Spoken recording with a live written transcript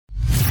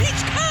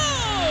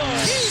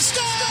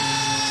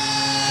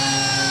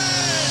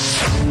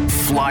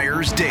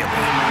Flyers Daily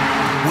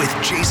with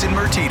Jason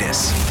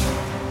Martinez.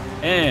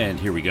 And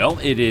here we go.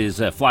 It is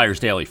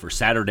Flyers Daily for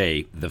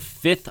Saturday, the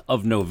 5th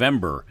of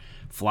November.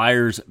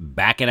 Flyers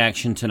back in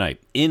action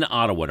tonight in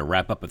Ottawa to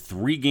wrap up a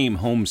 3-game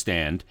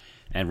homestand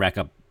and wrap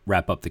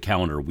up the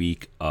calendar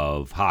week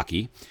of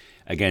hockey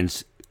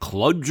against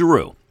Claude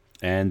Giroux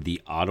and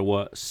the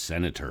Ottawa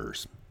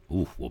Senators.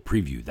 Ooh, we'll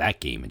preview that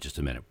game in just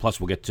a minute.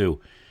 Plus, we'll get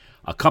to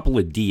a couple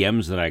of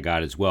DMs that I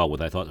got as well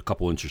with, I thought, a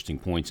couple interesting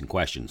points and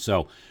questions.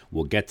 So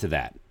we'll get to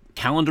that.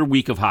 Calendar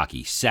week of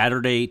hockey,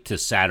 Saturday to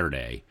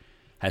Saturday,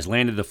 has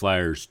landed the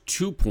Flyers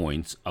 2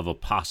 points of a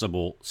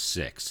possible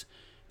 6.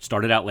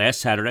 Started out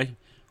last Saturday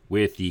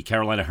with the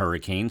Carolina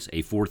Hurricanes,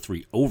 a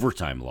 4-3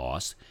 overtime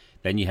loss.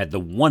 Then you had the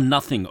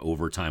 1-0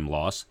 overtime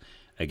loss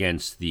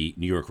against the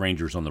New York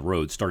Rangers on the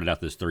road. Started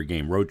out this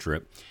 3-game road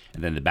trip.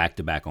 And then the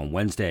back-to-back on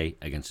Wednesday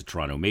against the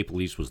Toronto Maple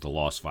Leafs was the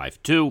loss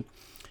 5-2.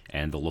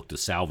 And they'll look to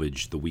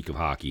salvage the week of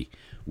hockey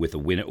with a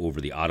win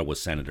over the Ottawa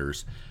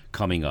Senators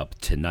coming up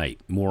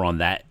tonight. More on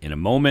that in a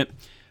moment.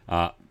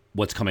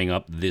 What's coming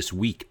up this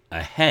week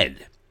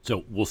ahead?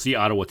 So we'll see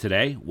Ottawa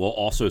today. We'll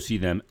also see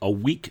them a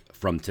week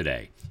from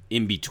today.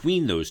 In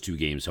between those two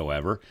games,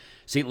 however,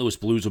 St. Louis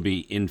Blues will be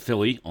in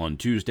Philly on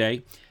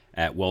Tuesday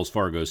at Wells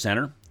Fargo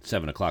Center.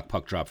 7 o'clock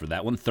puck drop for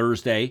that one.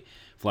 Thursday,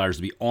 Flyers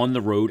will be on the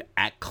road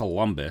at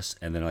Columbus.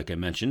 And then, like I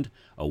mentioned,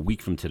 a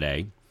week from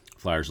today,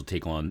 Flyers will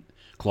take on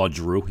Claude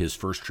Giroux, his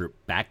first trip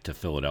back to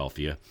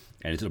Philadelphia.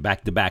 And it's a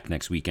back-to-back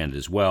next weekend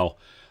as well,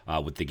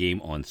 with the game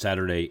on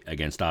Saturday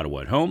against Ottawa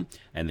at home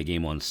and the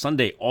game on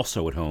Sunday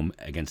also at home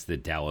against the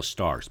Dallas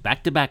Stars.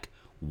 Back-to-back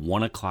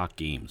 1 o'clock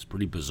games.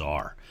 Pretty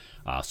bizarre.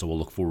 So we'll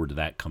look forward to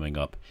that coming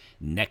up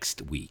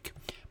next week.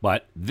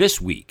 But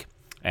this week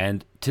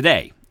and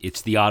today,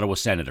 it's the Ottawa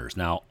Senators.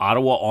 Now,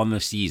 Ottawa on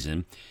the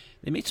season,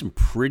 they made some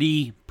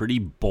pretty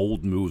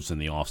bold moves in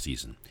the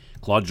offseason.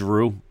 Claude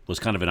Giroux was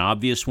kind of an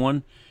obvious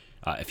one.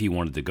 If he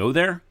wanted to go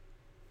there,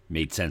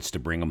 made sense to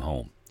bring him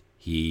home.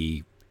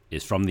 He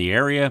is from the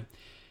area,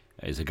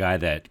 is a guy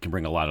that can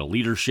bring a lot of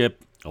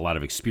leadership, a lot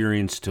of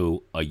experience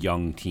to a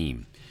young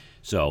team.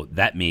 So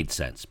that made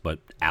sense. But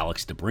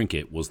Alex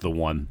DeBrincat was the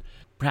one,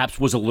 perhaps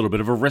was a little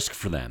bit of a risk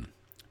for them.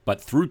 But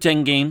through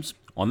 10 games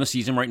on the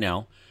season right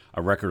now,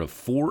 a record of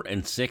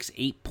 4-6,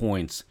 8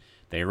 points.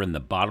 They are in the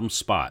bottom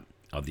spot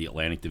of the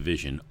Atlantic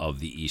Division of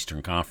the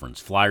Eastern Conference.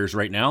 Flyers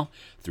right now,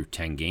 through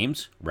 10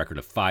 games, record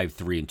of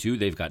 5-3-2.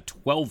 They've got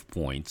 12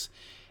 points.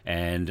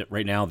 And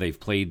right now they've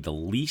played the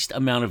least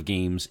amount of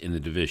games in the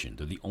division.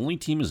 They're the only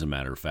team, as a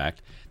matter of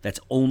fact, that's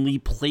only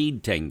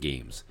played 10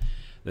 games.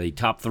 The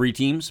top 3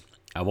 teams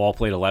have all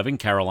played 11,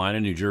 Carolina,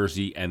 New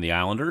Jersey, and the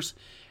Islanders.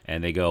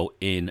 And they go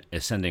in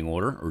ascending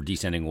order or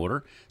descending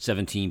order.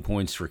 17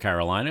 points for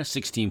Carolina,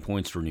 16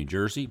 points for New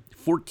Jersey,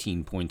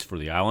 14 points for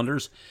the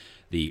Islanders.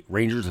 The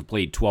Rangers have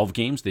played 12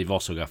 games. They've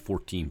also got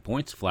 14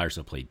 points. Flyers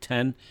have played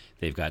 10.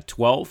 They've got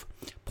 12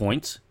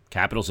 points.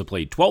 Capitals have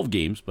played 12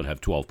 games but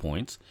have 12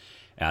 points.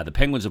 The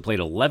Penguins have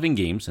played 11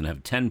 games and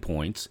have 10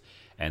 points.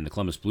 And the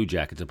Columbus Blue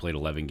Jackets have played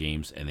 11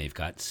 games and they've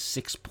got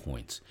 6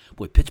 points.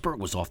 Boy, Pittsburgh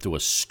was off to a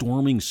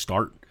storming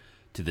start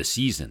to the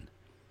season.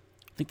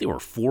 I think they were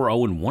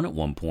 4-0-1 at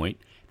one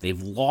point.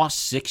 They've lost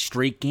 6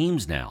 straight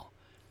games now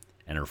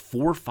and are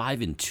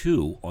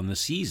 4-5-2 on the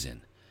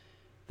season.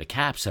 The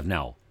Caps have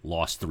now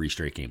lost 3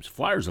 straight games.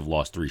 Flyers have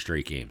lost 3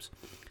 straight games.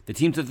 The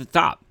teams at the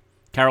top,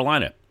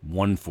 Carolina,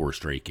 won 4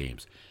 straight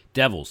games.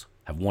 Devils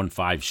have won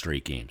 5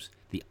 straight games.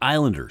 The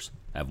Islanders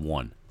have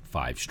won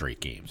 5 straight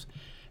games.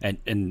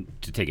 And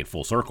to take it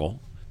full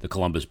circle, the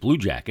Columbus Blue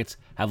Jackets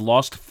have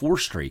lost 4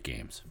 straight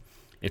games.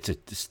 It's a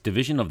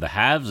division of the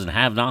haves and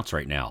have-nots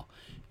right now.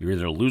 You're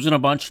either losing a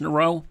bunch in a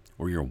row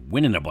or you're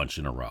winning a bunch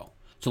in a row.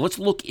 So let's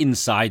look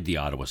inside the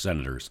Ottawa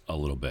Senators a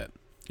little bit.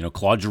 You know,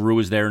 Claude Giroux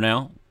is there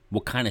now.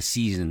 What kind of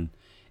season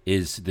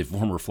is the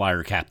former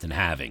Flyer captain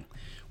having?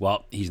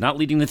 Well, he's not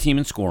leading the team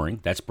in scoring.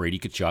 That's Brady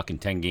Tkachuk in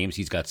 10 games.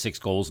 He's got 6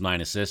 goals, 9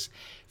 assists,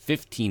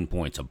 15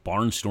 points. A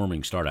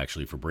barnstorming start,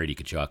 actually, for Brady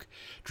Tkachuk.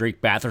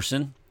 Drake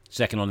Batherson,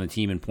 second on the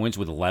team in points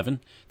with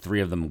 11, 3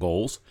 of them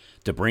goals.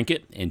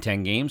 DeBrincat in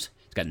 10 games.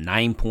 He's got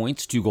 9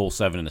 points, 2 goals,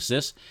 7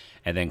 assists.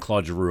 And then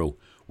Claude Giroux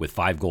with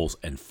 5 goals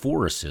and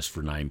 4 assists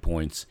for 9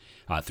 points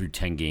through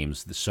 10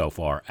 games so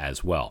far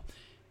as well.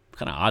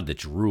 Kind of odd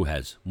that Giroux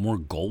has more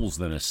goals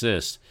than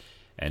assists.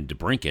 And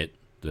DeBrincat,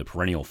 the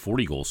perennial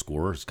 40-goal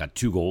scorer, has got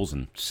 2 goals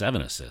and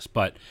 7 assists.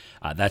 But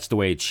that's the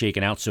way it's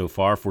shaken out so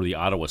far for the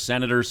Ottawa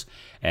Senators,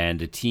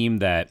 and a team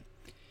that,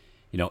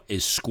 you know,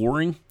 is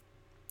scoring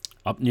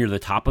up near the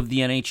top of the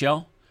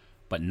NHL,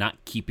 but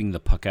not keeping the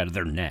puck out of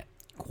their net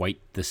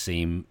quite the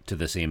same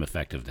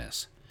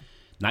effectiveness.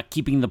 Not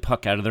keeping the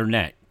puck out of their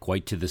net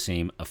quite to the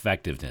same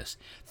effectiveness.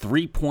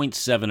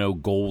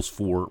 3.70 goals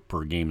for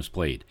per games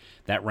played.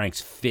 That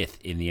ranks 5th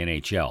in the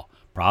NHL.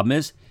 Problem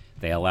is,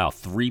 they allow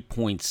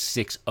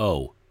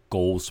 3.60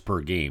 goals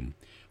per game,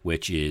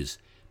 which is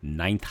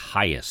 9th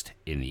highest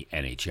in the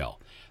NHL.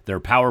 Their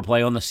power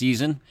play on the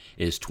season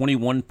is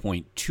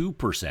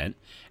 21.2%,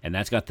 and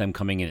that's got them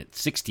coming in at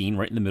 16,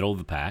 right in the middle of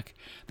the pack.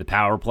 The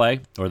power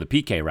play, or the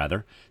PK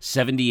rather,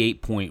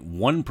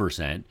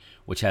 78.1%,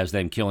 which has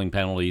them killing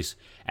penalties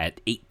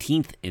at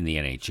 18th in the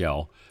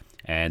NHL.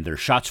 And their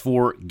shots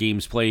for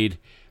games played,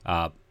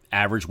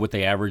 average, what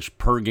they average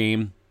per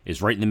game,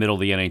 is right in the middle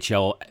of the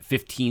NHL,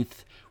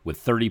 15th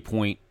with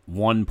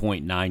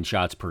 30.1.9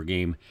 shots per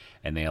game,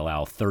 and they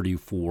allow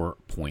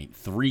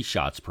 34.3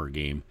 shots per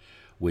game,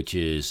 which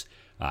is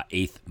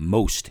 8th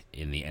most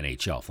in the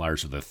NHL.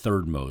 Flyers are the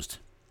 3rd most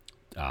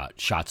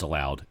shots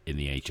allowed in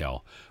the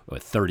NHL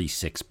with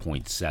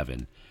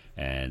 36.7,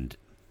 and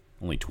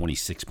only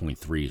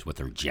 26.3 is what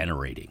they're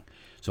generating.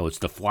 So it's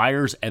the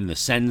Flyers and the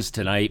Sens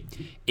tonight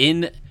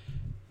in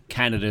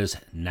Canada's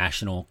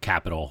national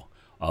capital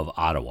of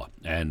Ottawa.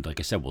 And like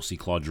I said, we'll see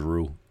Claude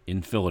Giroux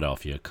in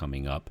Philadelphia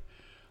coming up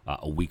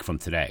a week from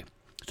today.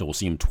 So we'll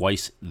see him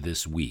twice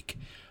this week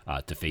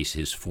to face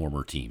his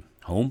former team,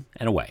 home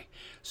and away.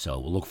 So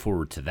we'll look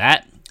forward to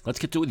that. Let's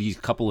get to these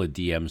couple of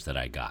DMs that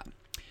I got.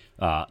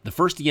 The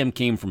first DM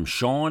came from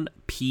Sean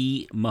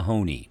P.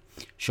 Mahoney.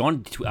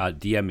 Sean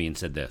DM'd me and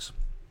said this.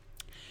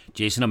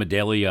 Jason, I'm a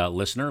daily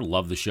listener.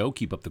 Love the show.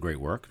 Keep up the great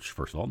work.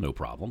 First of all, no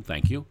problem.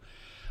 Thank you.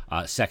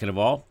 Second of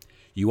all,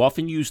 you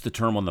often use the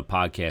term on the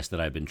podcast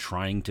that I've been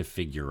trying to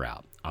figure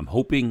out. I'm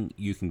hoping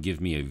you can give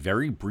me a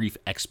very brief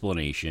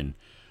explanation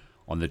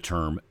on the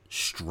term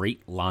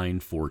straight line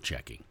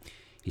forechecking.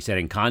 He said,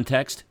 in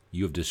context,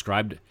 you have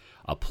described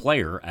a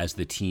player as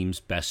the team's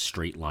best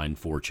straight line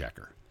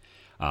forechecker.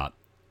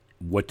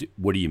 What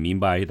do you mean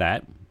by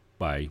that,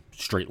 by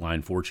straight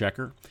line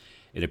forechecker?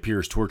 It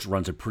appears Torch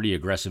runs a pretty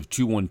aggressive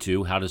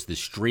 2-1-2. How does the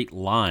straight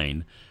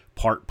line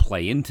part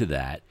play into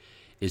that?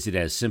 Is it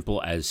as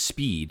simple as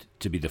speed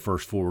to be the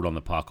first forward on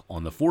the puck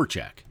on the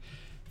forecheck?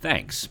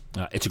 Thanks.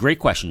 It's a great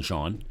question,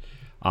 Sean.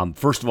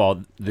 First of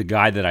all, the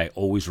guy that I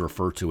always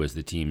refer to as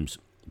the team's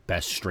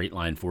best straight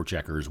line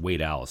forechecker is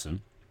Wade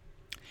Allison.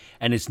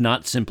 And it's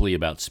not simply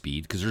about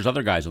speed, because there's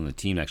other guys on the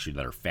team actually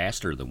that are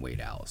faster than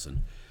Wade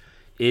Allison.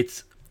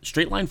 It's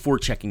straight line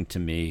forechecking to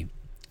me.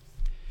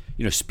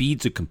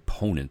 Speed's a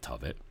component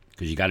of it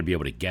because you got to be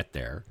able to get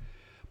there,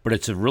 but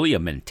it's really a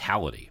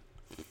mentality.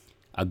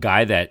 A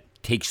guy that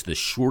takes the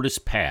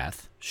shortest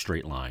path,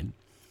 straight line,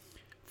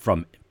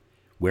 from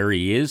where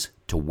he is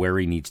to where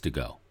he needs to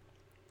go.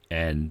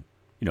 And,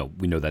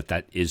 we know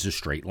that is a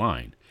straight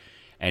line.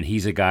 And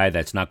he's a guy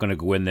that's not going to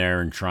go in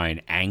there and try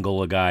and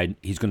angle a guy.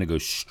 He's going to go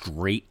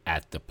straight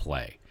at the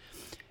play.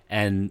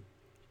 And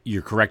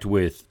you're correct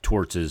with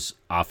Torts'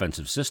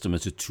 offensive system.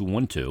 It's a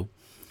 2-1-2.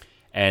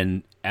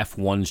 And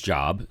F1's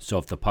job, so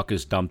if the puck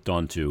is dumped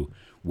onto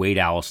Wade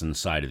Allison's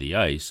side of the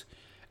ice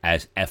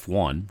as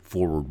F1,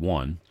 forward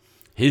 1,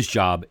 his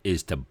job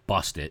is to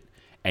bust it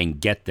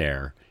and get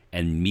there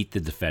and meet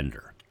the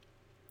defender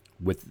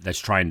that's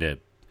trying to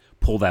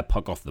pull that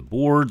puck off the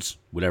boards,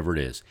 whatever it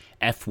is.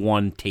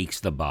 F1 takes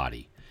the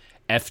body.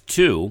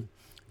 F2,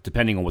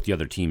 depending on what the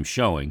other team's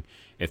showing,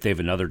 if they have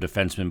another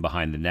defenseman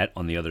behind the net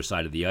on the other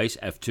side of the ice,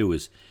 F2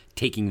 is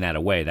taking that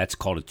away. That's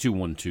called a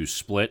 2-1-2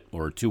 split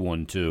or a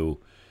 2-1-2.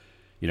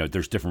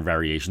 There's different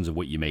variations of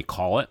what you may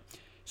call it.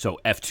 So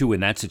F2 in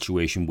that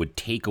situation would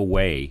take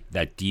away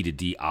that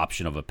D-to-D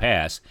option of a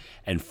pass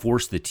and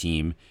force the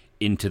team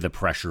into the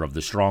pressure of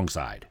the strong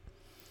side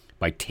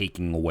by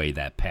taking away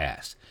that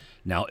pass.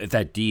 Now, if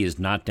that D is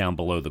not down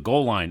below the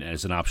goal line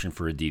as an option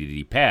for a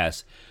D-to-D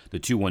pass, the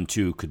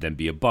 2-1-2 could then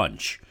be a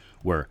bunch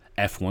where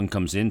F1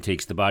 comes in,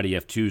 takes the body,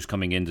 F2 is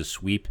coming in to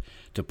sweep,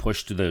 to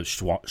push to the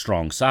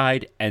strong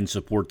side and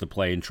support the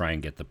play and try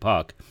and get the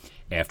puck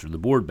after the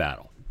board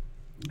battle.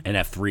 And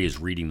F3 is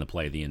reading the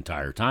play the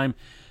entire time.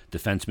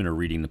 Defensemen are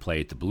reading the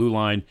play at the blue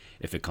line.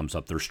 If it comes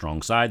up their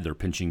strong side, they're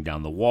pinching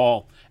down the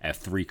wall.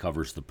 F3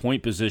 covers the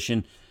point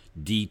position.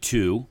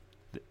 D2,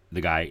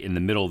 the guy in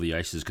the middle of the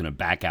ice, is going to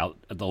back out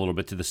a little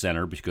bit to the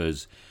center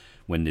because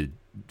when the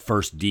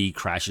first D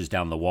crashes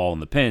down the wall in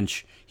the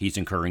pinch, he's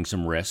incurring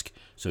some risk.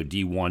 So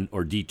D1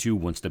 or D2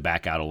 wants to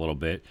back out a little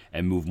bit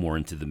and move more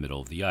into the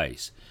middle of the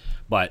ice.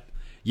 But,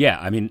 yeah,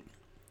 I mean,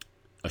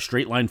 a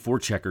straight line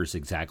forechecker is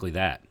exactly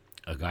that.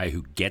 A guy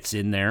who gets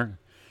in there.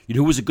 You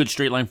know who was a good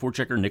straight line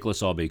forechecker?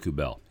 Nicolas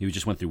Aube-Kubel. He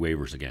just went through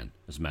waivers again,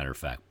 as a matter of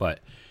fact. But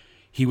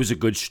he was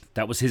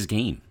that was his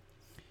game.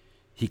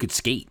 He could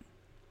skate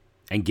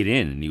and get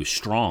in, and he was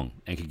strong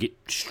and could get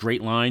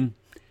straight line.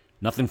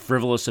 Nothing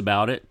frivolous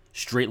about it.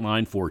 Straight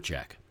line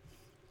forecheck.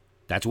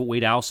 That's what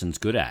Wade Allison's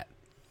good at.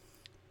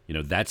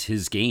 That's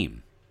his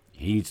game.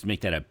 He needs to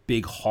make that a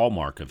big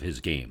hallmark of his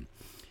game.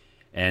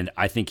 And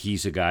I think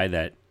he's a guy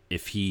that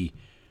if he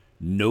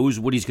knows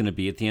what he's going to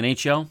be at the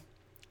NHL,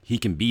 he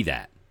can be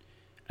that.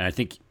 And I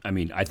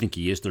think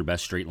he is their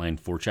best straight line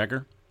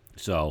forechecker.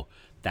 So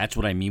that's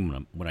what I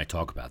mean when I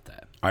talk about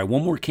that. All right,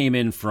 one more came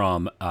in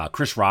from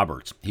Chris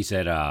Roberts. He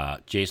said,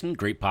 Jason,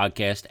 great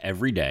podcast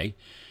every day.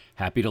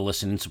 Happy to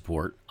listen and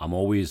support. I'm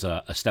always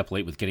a step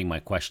late with getting my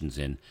questions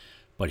in,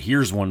 but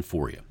here's one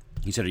for you.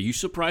 He said, are you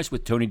surprised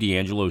with Tony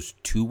DeAngelo's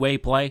two-way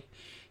play?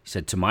 He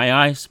said, to my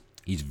eyes,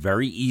 He's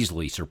very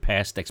easily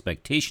surpassed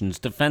expectations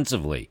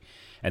defensively,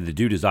 and the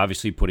dude is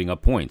obviously putting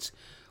up points.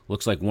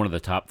 Looks like one of the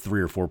top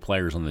 3 or 4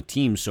 players on the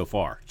team so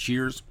far.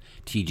 Cheers,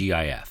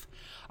 TGIF.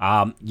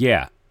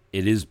 Yeah,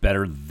 it is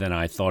better than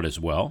I thought as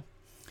well.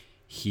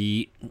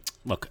 We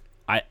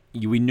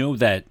know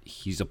that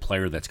he's a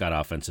player that's got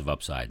offensive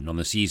upside. And on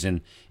the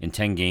season, in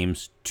 10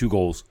 games, 2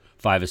 goals,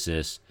 5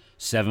 assists,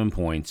 7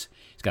 points.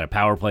 He's got a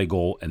power play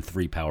goal and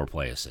 3 power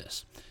play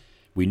assists.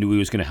 We knew he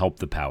was going to help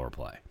the power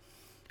play.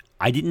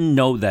 I didn't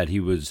know that he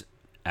was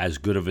as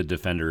good of a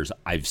defender as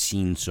I've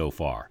seen so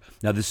far.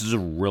 Now, this is a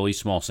really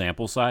small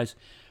sample size,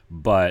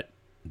 but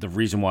the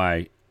reason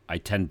why I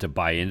tend to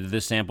buy into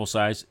this sample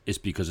size is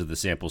because of the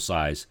sample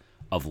size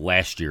of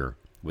last year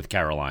with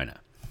Carolina.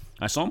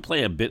 I saw him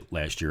play a bit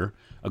last year,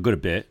 a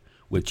good bit,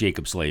 with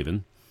Jaccob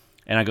Slavin,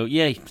 and I go,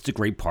 yeah, he's a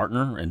great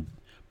partner,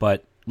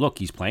 but look,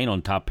 he's playing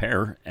on top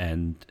pair,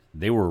 and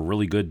they were a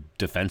really good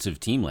defensive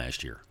team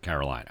last year,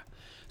 Carolina.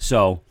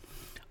 So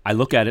I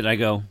look at it, I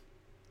go,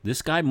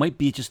 this guy might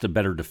be just a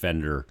better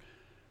defender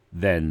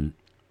than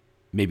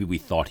maybe we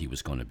thought he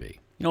was going to be.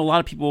 You know, a lot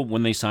of people,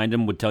 when they signed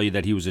him, would tell you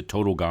that he was a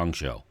total gong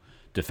show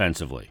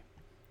defensively,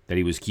 that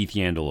he was Keith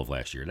Yandle of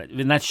last year.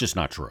 And that's just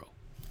not true.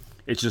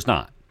 It's just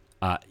not.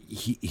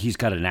 He's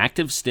got an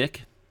active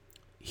stick.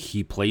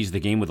 He plays the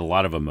game with a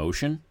lot of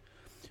emotion,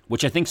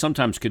 which I think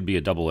sometimes could be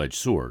a double-edged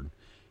sword.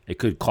 It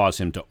could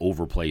cause him to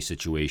overplay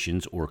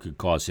situations, or it could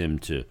cause him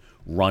to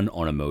run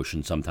on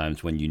emotion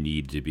sometimes when you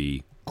need to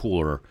be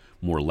cooler,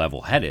 more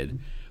level-headed.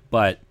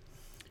 But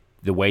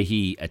the way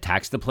he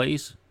attacks the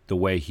plays, the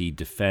way he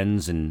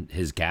defends, and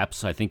his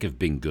gaps, I think, have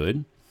been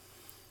good.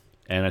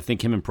 And I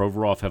think him and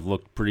Provorov have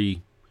looked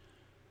pretty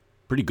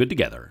good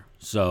together.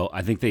 So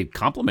I think they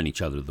complement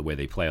each other the way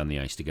they play on the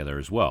ice together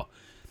as well.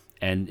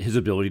 And his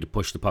ability to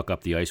push the puck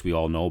up the ice, we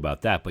all know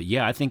about that. But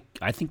yeah, I think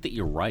that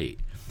you're right,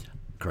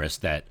 Chris,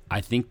 that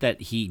I think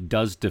that he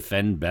does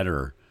defend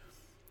better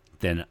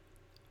than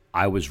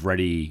I was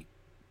ready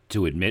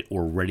to admit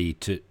or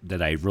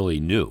that I really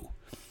knew.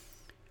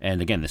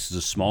 And again, this is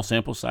a small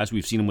sample size.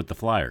 We've seen him with the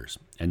Flyers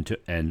and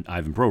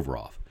Ivan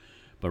Provorov.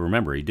 But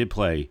remember, he did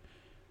play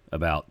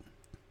about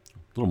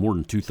a little more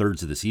than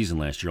 2/3 of the season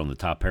last year on the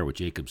top pair with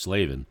Jaccob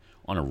Slavin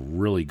on a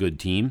really good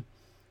team,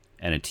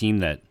 and a team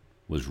that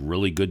was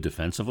really good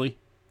defensively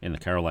in the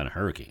Carolina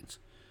Hurricanes.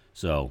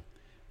 So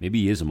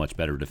maybe he is a much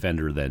better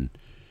defender than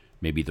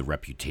maybe the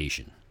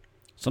reputation.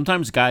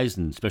 Sometimes guys,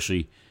 and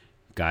especially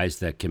guys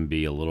that can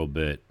be a little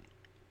bit,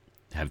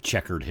 have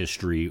checkered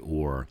history,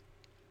 or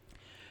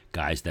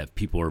guys that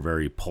people are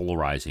very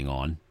polarizing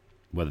on,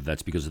 whether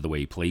that's because of the way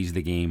he plays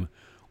the game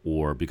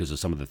or because of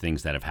some of the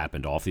things that have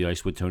happened off the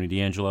ice with Tony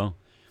DeAngelo.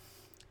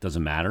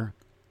 Doesn't matter.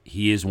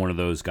 He is one of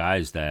those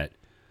guys that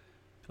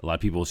a lot of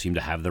people seem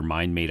to have their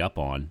mind made up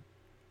on,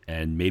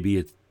 and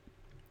maybe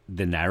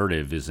the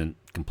narrative isn't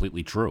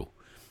completely true.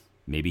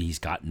 Maybe he's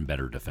gotten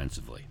better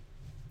defensively.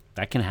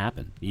 That can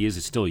happen. He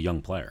is still a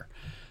young player.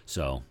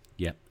 So,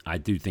 yeah, I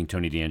do think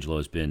Tony DeAngelo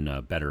has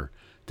been better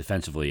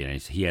defensively,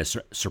 and he has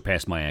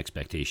surpassed my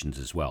expectations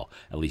as well,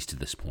 at least to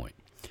this point.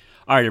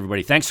 All right,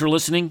 everybody, thanks for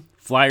listening.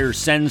 Flyers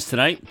Sens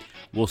tonight.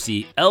 We'll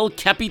see El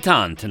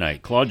Capitan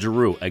tonight, Claude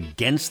Giroux,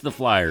 against the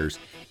Flyers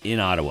in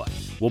Ottawa.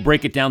 We'll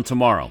break it down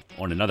tomorrow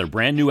on another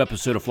brand new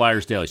episode of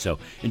Flyers Daily. So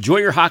enjoy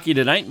your hockey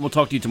tonight, and we'll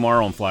talk to you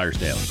tomorrow on Flyers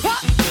Daily.